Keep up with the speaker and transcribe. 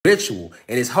ritual.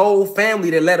 And his whole family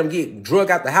that let him get drug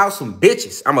out the house, some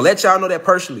bitches. I'm going to let y'all know that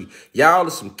personally. Y'all are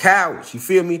some cowards. You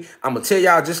feel me? I'm going to tell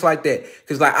y'all just like that.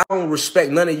 Because, like, I don't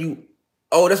respect none of you.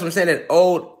 Oh, that's what I'm saying, that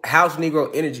old house Negro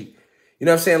energy. You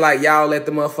know what I'm saying? Like, y'all let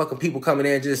the motherfucking people come in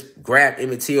there and just grab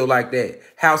Emmett Till like that.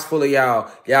 House full of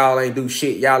y'all. Y'all ain't do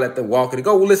shit. Y'all let them walk in it.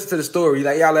 Go listen to the story.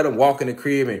 Like, y'all let them walk in the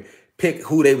crib and pick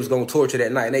who they was going to torture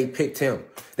that night. And they picked him.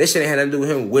 That shit ain't had nothing to do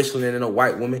with him whistling in a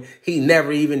white woman. He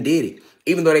never even did it.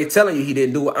 Even though they telling you he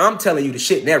didn't do it, I'm telling you the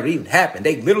shit never even happened.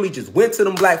 They literally just went to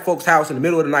them black folks' house in the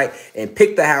middle of the night and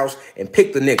picked the house and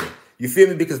picked the nigga. You feel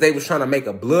me? Because they was trying to make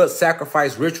a blood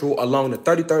sacrifice ritual along the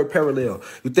 33rd parallel.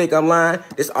 You think I'm lying?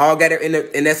 It's all got it in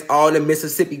the, and that's all the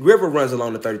Mississippi River runs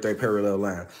along the 33rd parallel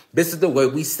line. This is the way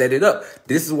we set it up.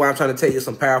 This is why I'm trying to tell you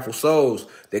some powerful souls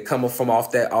that come from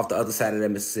off the other side of that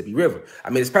Mississippi River.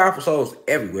 I mean, it's powerful souls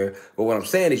everywhere. But what I'm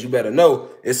saying is you better know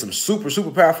it's some super,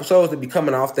 super powerful souls that be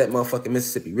coming off that motherfucking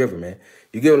Mississippi River, man.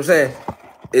 You get what I'm saying?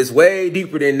 It's way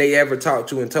deeper than they ever talked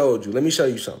to and told you. Let me show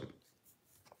you something.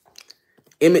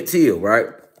 Emmett Till, right?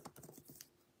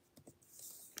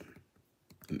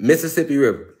 Mississippi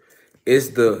River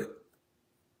is the...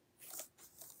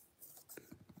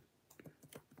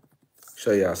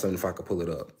 Show y'all something if I can pull it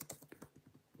up.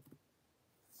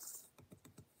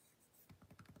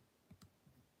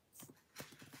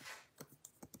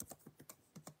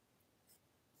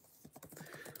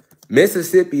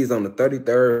 Mississippi is on the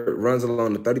 33rd, runs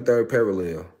along the 33rd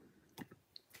parallel.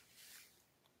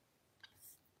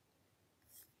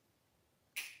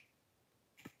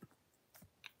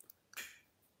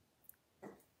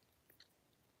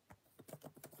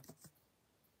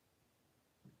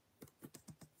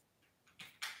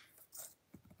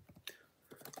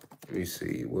 Let me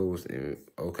see. What was it?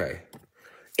 Okay.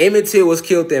 Emmett Till was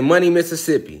killed in Money,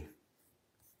 Mississippi.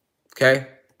 Okay.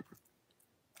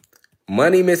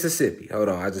 Money, Mississippi. Hold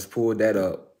on. I just pulled that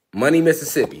up. Money,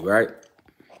 Mississippi, right?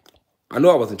 I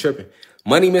know I wasn't tripping.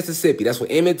 Money, Mississippi. That's where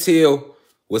Emmett Till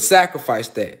was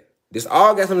sacrificed at. This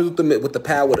all got something to do with the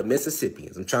power of the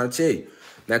Mississippians. I'm trying to tell you.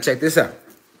 Now check this out.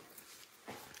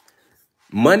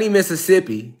 Money,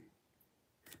 Mississippi.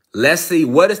 Let's see,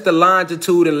 what is the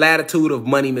longitude and latitude of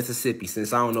Money, Mississippi,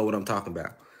 since I don't know what I'm talking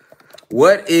about?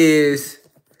 What is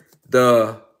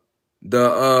the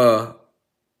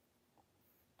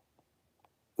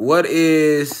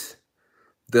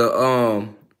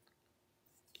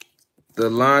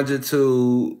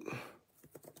longitude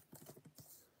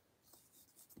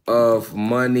of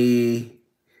Money,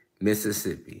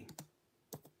 Mississippi?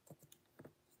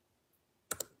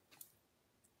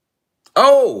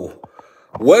 Oh!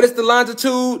 What is the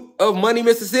longitude of Money,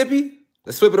 Mississippi?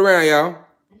 Let's flip it around, y'all.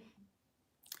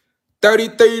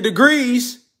 33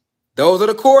 degrees. Those are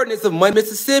the coordinates of Money,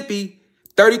 Mississippi.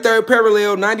 33rd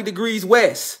parallel, 90 degrees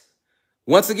west.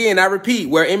 Once again, I repeat,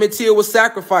 where Emmett Till was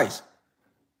sacrificed.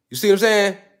 You see what I'm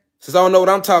saying? Since I don't know what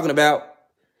I'm talking about,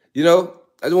 you know,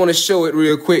 I just want to show it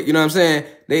real quick. You know what I'm saying?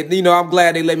 I'm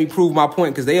glad they let me prove my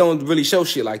point because they don't really show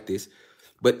shit like this.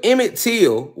 But Emmett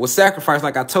Till was sacrificed,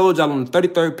 like I told y'all, on the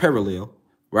 33rd parallel.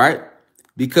 Right?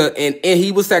 Because and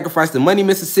he was sacrificed in Money,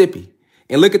 Mississippi.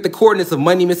 And look at the coordinates of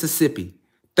Money, Mississippi.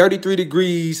 33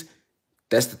 degrees.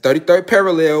 That's the 33rd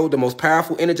parallel, the most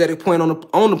powerful energetic point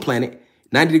on the planet.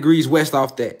 90 degrees west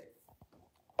off that.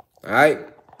 All right?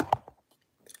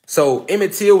 So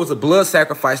Emmett Till was a blood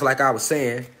sacrifice, like I was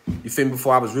saying. You feel me?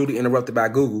 Before I was rudely interrupted by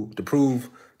Google to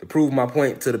prove my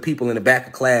point to the people in the back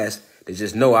of class that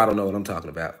just know I don't know what I'm talking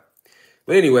about.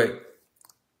 But anyway,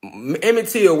 Emmett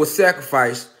Till was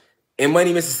sacrificed in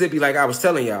Money, Mississippi, like I was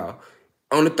telling y'all,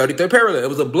 on the 33rd parallel. It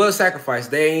was a blood sacrifice.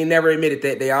 They ain't never admitted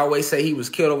that. They always say he was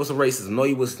killed over some racism. No,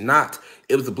 he was not.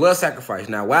 It was a blood sacrifice.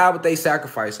 Now, why would they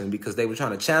sacrifice him? Because they were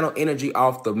trying to channel energy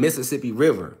off the Mississippi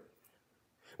River,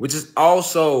 which is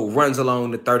also runs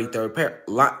along the 33rd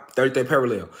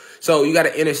parallel. So you got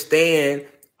to understand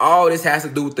all this has to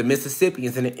do with the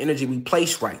Mississippians and the energy we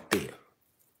place right there.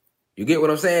 You get what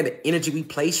I'm saying? The energy we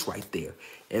place right there.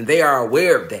 And they are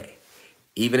aware of that.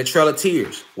 Even the Trail of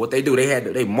Tears, what they do,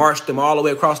 they marched them all the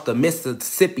way across the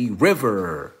Mississippi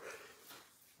River.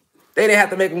 They didn't have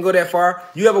to make them go that far.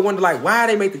 You ever wonder, like, why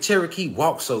they make the Cherokee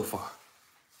walk so far?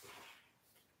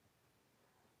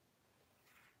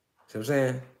 See what I'm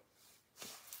saying?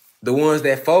 The ones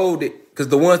that folded, because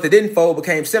the ones that didn't fold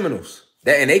became Seminoles.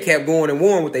 And they kept going and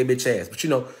warring with their bitch ass. But, you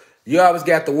know, you always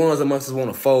got the ones amongst us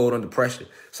want to fold under pressure.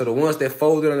 So the ones that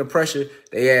folded under pressure,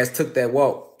 they ass took that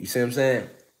walk. You see what I'm saying?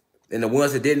 And the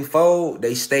ones that didn't fold,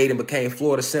 they stayed and became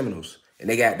Florida Seminoles. And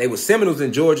they were Seminoles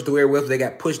in Georgia through everywhere else. They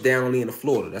got pushed down only into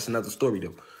Florida. That's another story,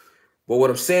 though. But what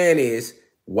I'm saying is,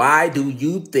 why do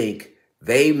you think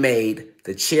they made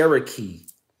the Cherokee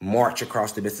march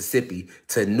across the Mississippi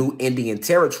to New Indian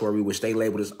Territory, which they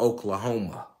labeled as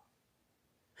Oklahoma.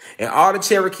 And all the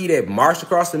Cherokee that marched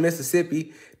across the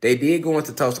Mississippi, they did go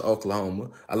into Tulsa,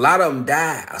 Oklahoma. A lot of them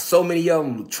died. So many of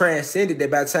them transcended that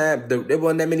by the time, there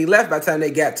wasn't that many left by the time they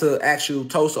got to actual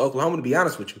Tulsa, Oklahoma, to be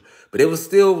honest with you. But it was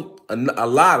still a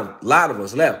lot of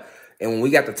us left. And when we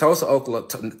got to Tulsa,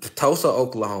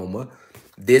 Oklahoma,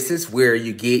 this is where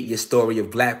you get your story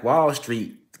of Black Wall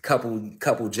Street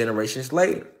couple generations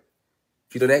later.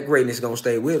 You know, that greatness is going to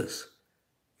stay with us.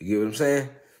 You get what I'm saying?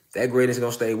 That greatness is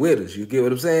going to stay with us. You get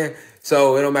what I'm saying?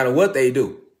 So it don't matter what they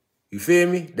do. You feel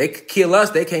me? They could kill us.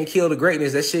 They can't kill the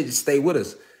greatness. That shit just stay with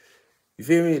us. You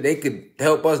feel me? They could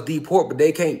help us deport, but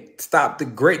they can't stop the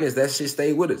greatness. That shit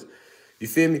stay with us. You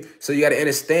feel me? So you got to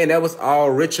understand that was all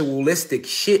ritualistic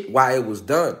shit why it was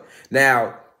done.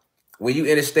 Now, when you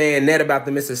understand that about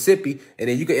the Mississippi, and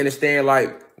then you can understand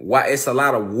like why it's a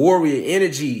lot of warrior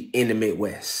energy in the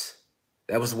Midwest.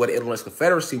 That was what the Illinois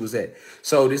Confederacy was at.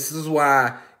 So this is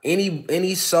why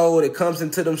any soul that comes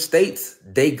into them states,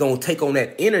 they gonna take on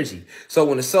that energy. So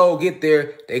when the soul get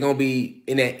there, they gonna be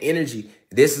in that energy.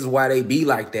 This is why they be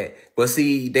like that. But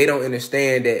see, they don't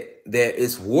understand that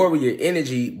it's warrior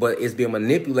energy, but it's being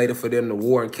manipulated for them to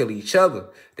war and kill each other.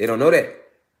 They don't know that.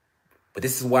 But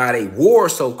this is why they war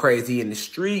so crazy in the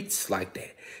streets like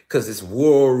that. Because it's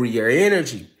warrior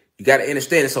energy. You got to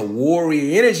understand it's a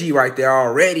warrior energy right there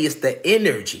already. It's the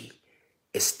energy.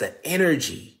 It's the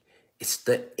energy. It's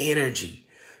the energy.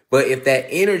 But if that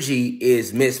energy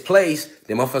is misplaced,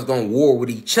 then motherfuckers going to war with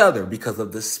each other because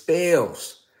of the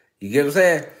spells. You get what I'm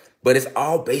saying? But it's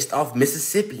all based off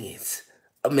Mississippians.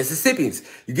 You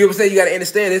get what I'm saying? You got to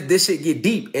understand this shit get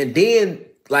deep. And then,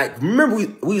 like, remember, we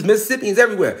was Mississippians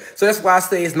everywhere. So that's why I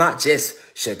say it's not just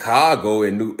Chicago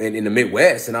and in the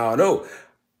Midwest and all. No,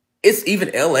 it's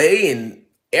even LA and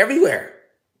everywhere.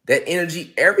 That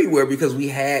energy everywhere because we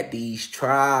had these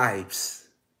tribes.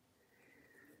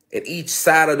 And each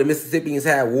side of the Mississippians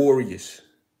had warriors.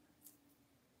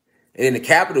 And then the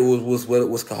capital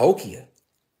was Cahokia.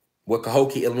 What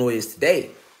Cahokia, Illinois is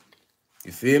today.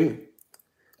 You feel me?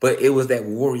 But it was that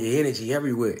warrior energy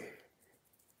everywhere.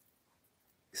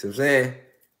 You see what I'm saying?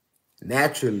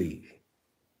 Naturally.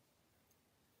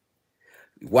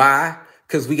 Why?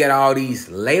 Because we got all these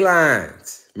ley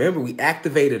lines. Remember, we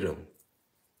activated them.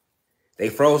 They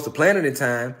froze the planet in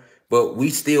time, but we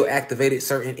still activated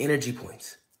certain energy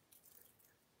points.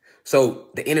 So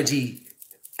the energy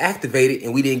activated,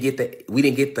 and we didn't get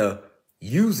to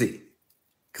use it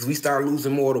because we started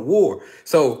losing more of the war.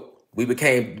 So we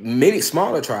became many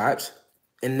smaller tribes,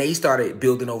 and they started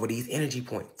building over these energy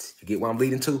points. You get what I'm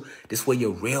leading to? This is where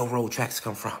your railroad tracks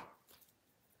come from.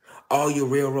 All your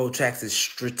railroad tracks is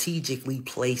strategically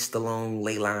placed along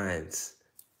ley lines.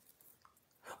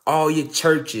 All your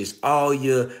churches, all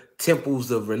your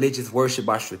temples of religious worship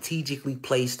are strategically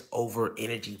placed over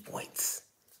energy points.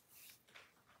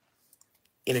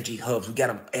 Energy hubs, we got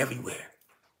them everywhere.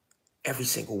 Every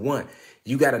single one.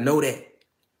 You got to know that.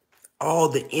 All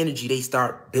the energy they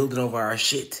start building over our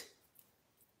shit.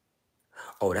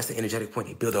 Oh, that's the energetic point.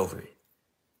 They build over it.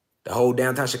 The whole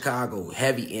downtown Chicago,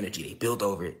 heavy energy. They built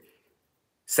over it.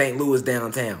 St. Louis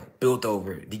downtown, built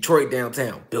over it. Detroit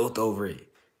downtown, built over it.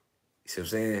 You see what I'm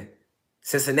saying?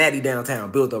 Cincinnati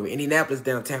downtown, built over it. Indianapolis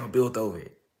downtown, built over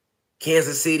it.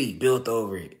 Kansas City, built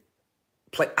over it.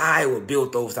 Iowa,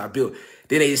 built over, started built.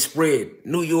 Then they just spread.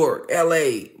 New York,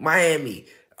 LA, Miami,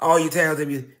 all your towns,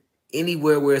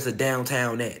 anywhere where it's a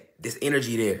downtown at. There's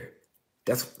energy there.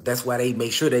 That's why they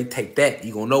make sure they take that.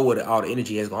 You're going to know where all the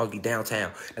energy is going to be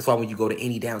downtown. That's why when you go to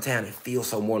any downtown, it feels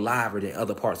so more lively than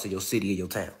other parts of your city or your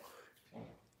town.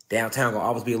 Downtown going to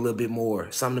always be a little bit more,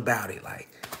 something about it, like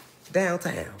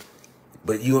downtown.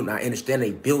 But you not understand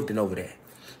they building over that.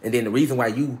 And then the reason why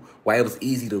it was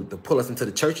easy to pull us into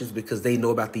the churches is because they know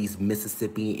about these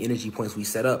Mississippi energy points we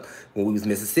set up when we was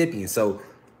Mississippians. So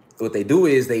what they do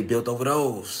is they built over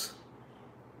those.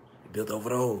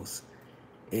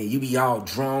 And you be all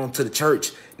drawn to the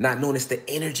church, not knowing it's the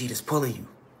energy that's pulling you.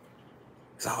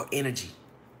 It's all energy.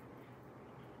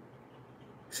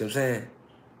 See what I'm saying?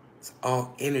 It's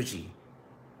all energy.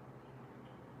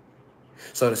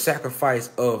 So the sacrifice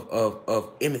of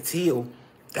Emmett Till,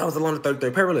 that was along the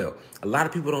 33rd parallel. A lot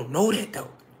of people don't know that,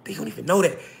 though. They don't even know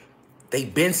that.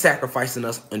 They've been sacrificing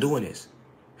us and doing this.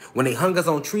 When they hung us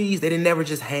on trees, they didn't never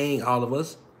just hang all of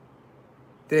us.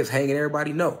 They was hanging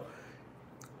everybody? No.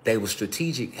 They were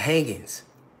strategic hangings.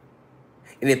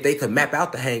 And if they could map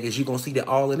out the hangings, you're going to see that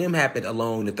all of them happened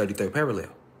along the 33rd parallel.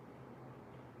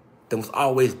 There was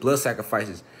always blood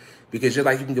sacrifices. Because just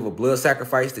like you can give a blood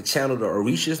sacrifice to channel the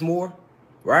Orishas more,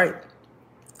 right?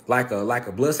 like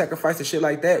a blood sacrifice and shit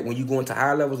like that, when you go into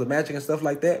higher levels of magic and stuff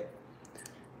like that,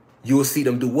 you will see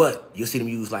them do what? You'll see them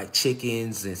use like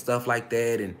chickens and stuff like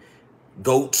that and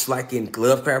goats like in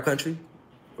Lovecraft Country,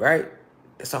 right?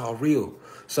 It's all real.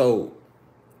 So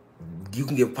you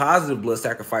can give positive blood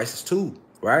sacrifices too,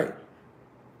 right?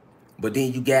 But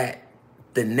then you got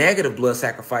the negative blood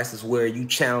sacrifices where you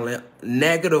channel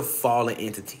negative fallen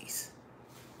entities.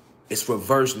 It's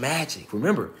reverse magic.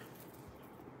 Remember,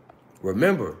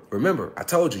 I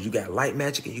told you got light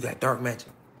magic and you got dark magic.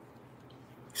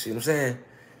 You see what I'm saying?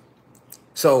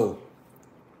 So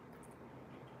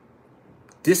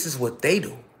this is what they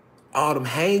do. All them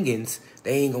hangings,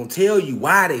 they ain't gonna tell you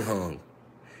why they hung,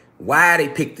 why they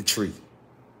picked the tree.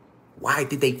 Why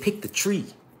did they pick the tree?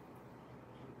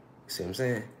 See what I'm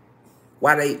saying?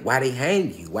 Why they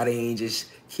hang you? Why they ain't just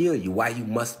kill you? Why you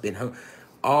must have been hung?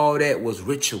 All that was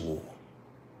ritual.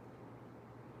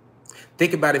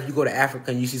 Think about if you go to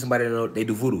Africa and you see somebody that they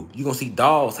do voodoo. You're going to see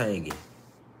dolls hanging.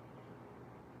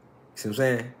 See what I'm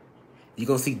saying? You're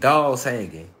going to see dolls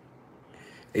hanging.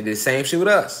 They did the same shit with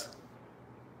us.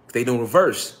 They doing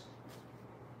reverse.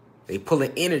 They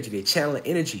pulling energy. They channeling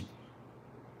energy.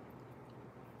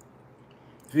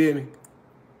 You feel me?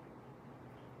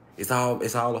 It's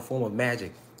all a form of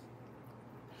magic.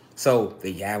 So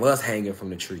they have us hanging from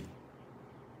the tree.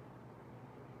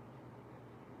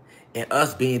 And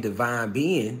us being divine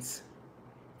beings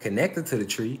connected to the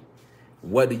tree,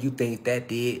 what do you think that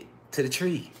did to the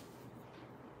tree?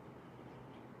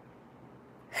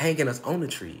 Hanging us on the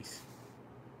trees.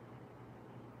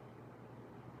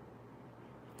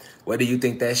 What do you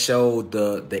think that showed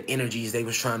the energies they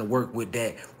was trying to work with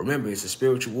that? Remember, it's a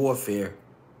spiritual warfare.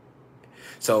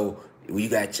 So you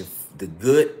got the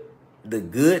good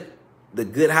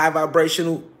high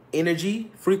vibrational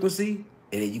energy frequency,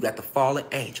 and then you got the fallen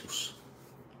angels.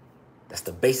 That's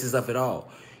the basis of it all.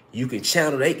 You can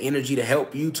channel their energy to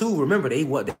help you too. Remember,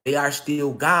 they are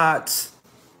still gods.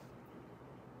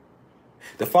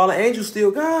 The fallen angels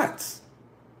still gods.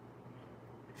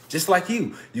 Just like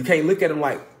you. You can't look at them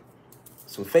like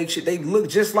some fake shit. They look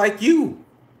just like you.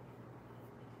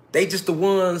 They just the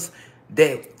ones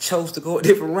that chose to go a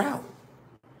different route.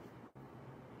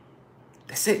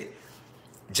 That's it.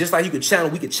 Just like we could channel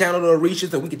the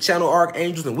Orishas, and we could channel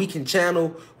archangels, and we can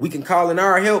call in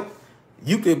our help.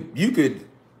 You could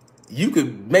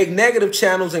make negative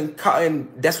channels, and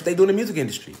that's what they do in the music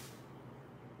industry.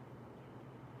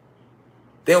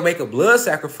 They'll make a blood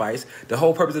sacrifice. The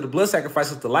whole purpose of the blood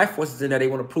sacrifice is the life forces in there. They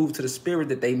want to prove to the spirit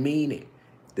that they mean it.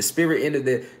 The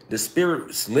spirit the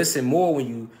spirits listen more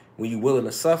when you willing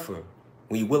to suffer,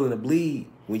 when you're willing to bleed,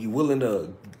 when you're willing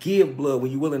to give blood,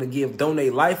 when you're willing to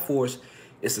donate life force.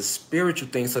 It's a spiritual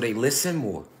thing, so they listen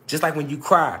more. Just like when you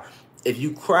cry. If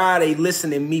you cry, they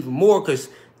listen even more because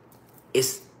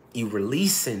it's you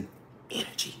releasing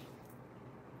energy.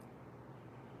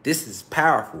 This is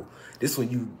powerful. This is when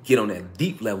you get on that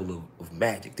deep level of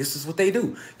magic. This is what they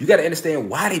do. You got to understand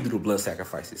why they do the blood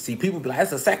sacrifices. See, people be like,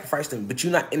 that's a sacrifice thing, but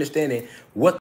you're not understanding what